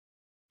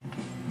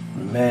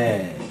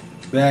Man,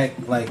 back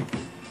like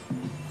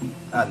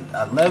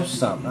I left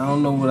something. I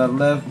don't know what I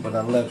left, but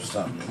I left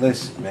something.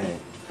 Listen, man.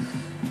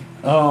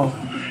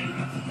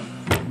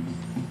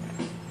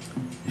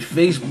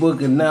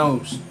 Facebook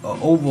announced an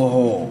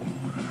overhaul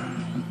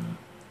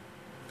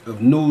of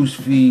news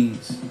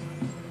feeds,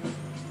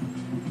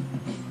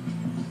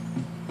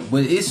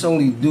 but it's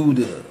only due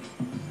to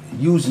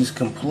users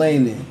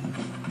complaining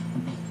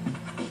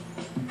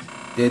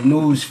that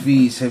news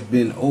feeds have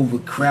been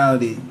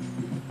overcrowded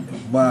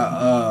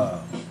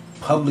by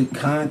public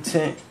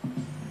content,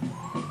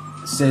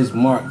 says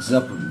Mark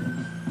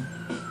Zuckerberg.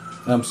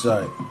 I'm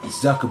sorry,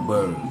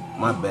 Zuckerberg,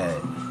 my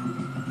bad.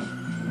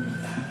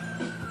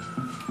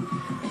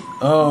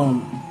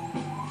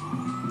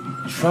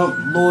 Trump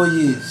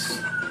lawyers.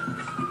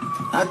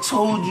 I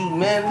told you,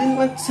 man, didn't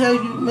I tell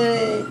you,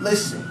 man?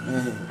 Listen,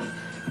 man,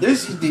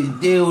 this is the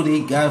deal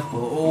they got for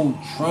old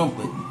Trump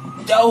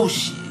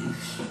adocious.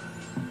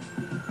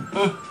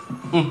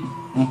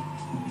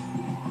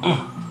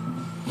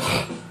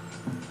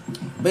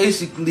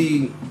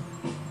 Basically,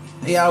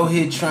 they out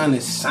here trying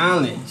to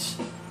silence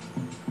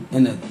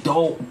an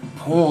adult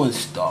porn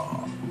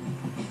star.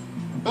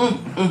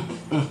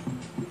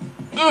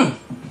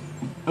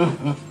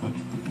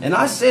 And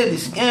I said the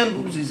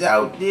scandals is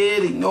out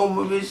there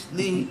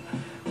enormously,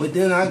 but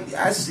then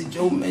I said,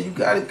 yo, man, you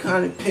gotta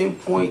kind of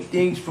pinpoint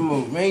things from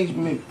an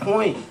arrangement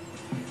point.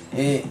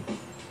 And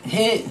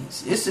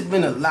hence, it's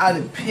been a lot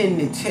of pin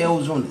the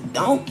tails on the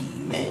donkey,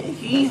 man.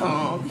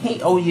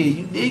 Oh yeah,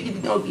 you did get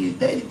the donkey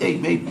today,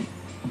 baby.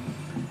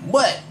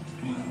 But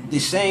at the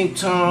same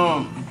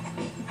time,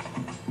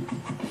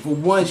 for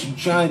once you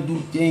trying to do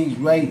things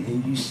right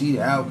and you see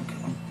the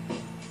outcome.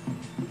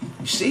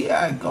 You see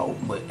how it go,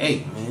 but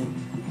hey, man,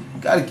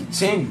 gotta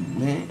continue,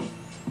 man.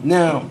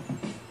 Now,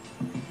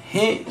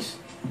 hence,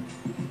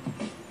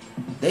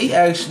 they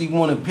actually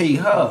want to pay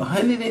her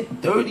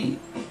 $130,000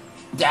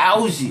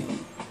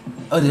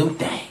 of them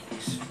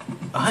things.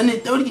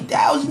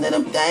 $130,000 of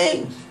them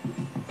things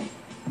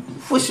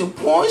for some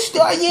porn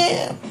star,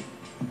 yeah.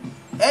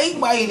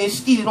 Everybody that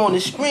see it on the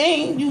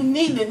screen, you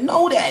need to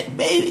know that,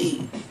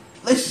 baby.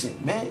 Listen,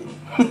 man.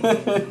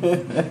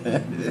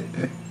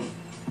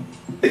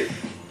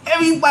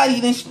 Everybody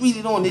that street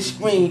it on the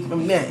screen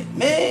from that,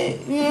 man.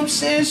 You know what I'm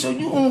saying? So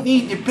you don't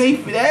need to pay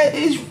for that.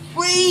 It's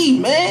free,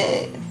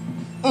 man.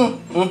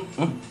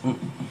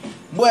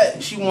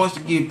 But she wants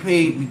to get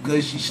paid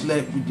because she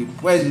slept with the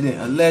president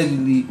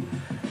allegedly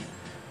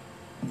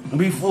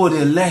before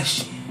the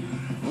election.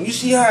 You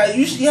see how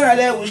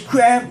that was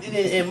crafted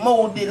and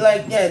molded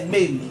like that,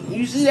 baby.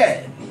 You see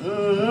that?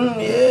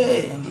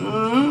 Yeah.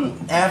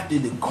 After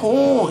the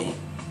coin.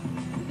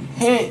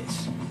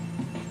 Hence,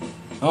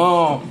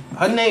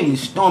 her name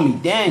is Stormy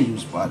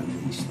Daniels, by the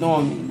way.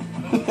 Stormy.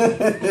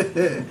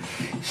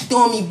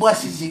 Stormy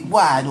busts it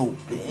wide open.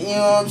 You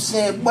know what I'm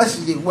saying?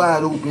 Busts it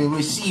wide open and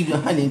receives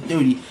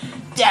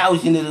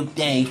 $130,000 of them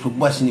things for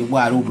busting it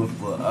wide open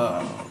for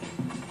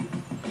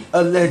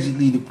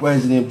allegedly the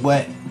president.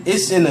 But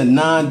it's in a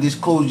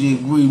non-disclosure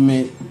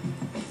agreement,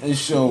 and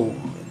so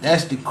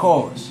that's the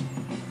cause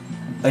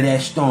of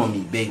that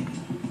Stormy, baby.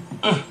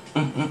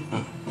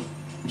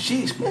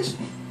 She expensive.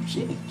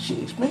 She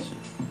expensive.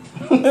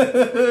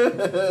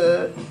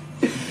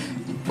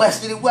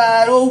 Busted it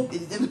wide open.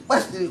 Just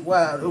busted it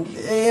wide open. You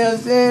know what I'm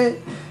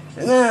saying?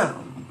 And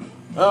now,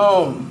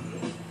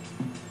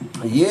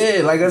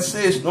 yeah, like I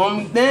said,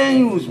 Stormy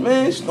Daniels,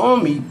 man.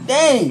 Stormy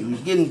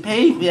Daniels getting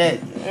paid for that.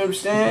 You know what I'm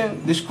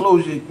saying?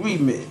 Disclosure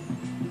agreement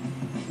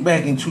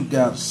back in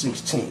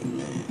 2016,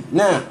 man.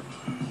 Now,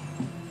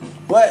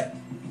 but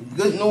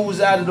good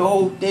news out of the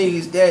whole thing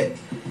is that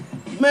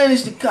you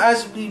managed to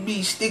constantly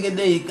be sticking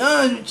to your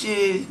guns, which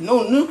is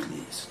no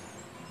nucleus.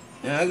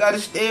 Now, I gotta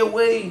stay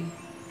away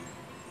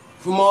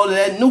from all of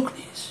that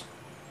nucleus.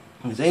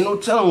 Cause ain't no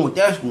telling what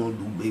that's gonna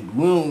do, baby. I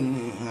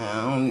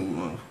don't even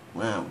want to f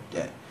around with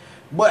that.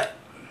 But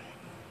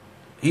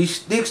he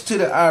sticks to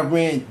the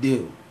Iran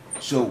deal.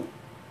 So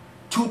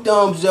 2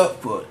 thumbs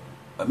up for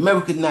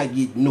America not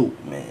getting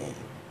nuked, man.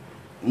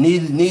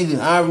 Neither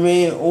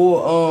Iran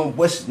or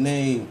what's his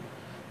name.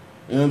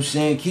 You know what I'm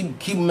saying?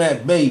 Keep him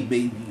at bay,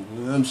 baby. You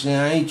know what I'm saying?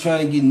 I ain't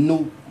trying to get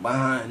nuked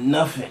behind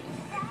nothing.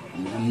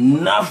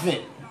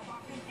 Nothing.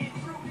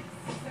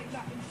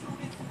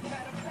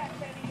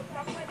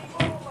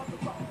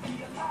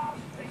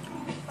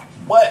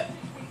 But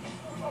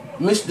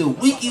Mr.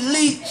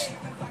 WikiLeaks.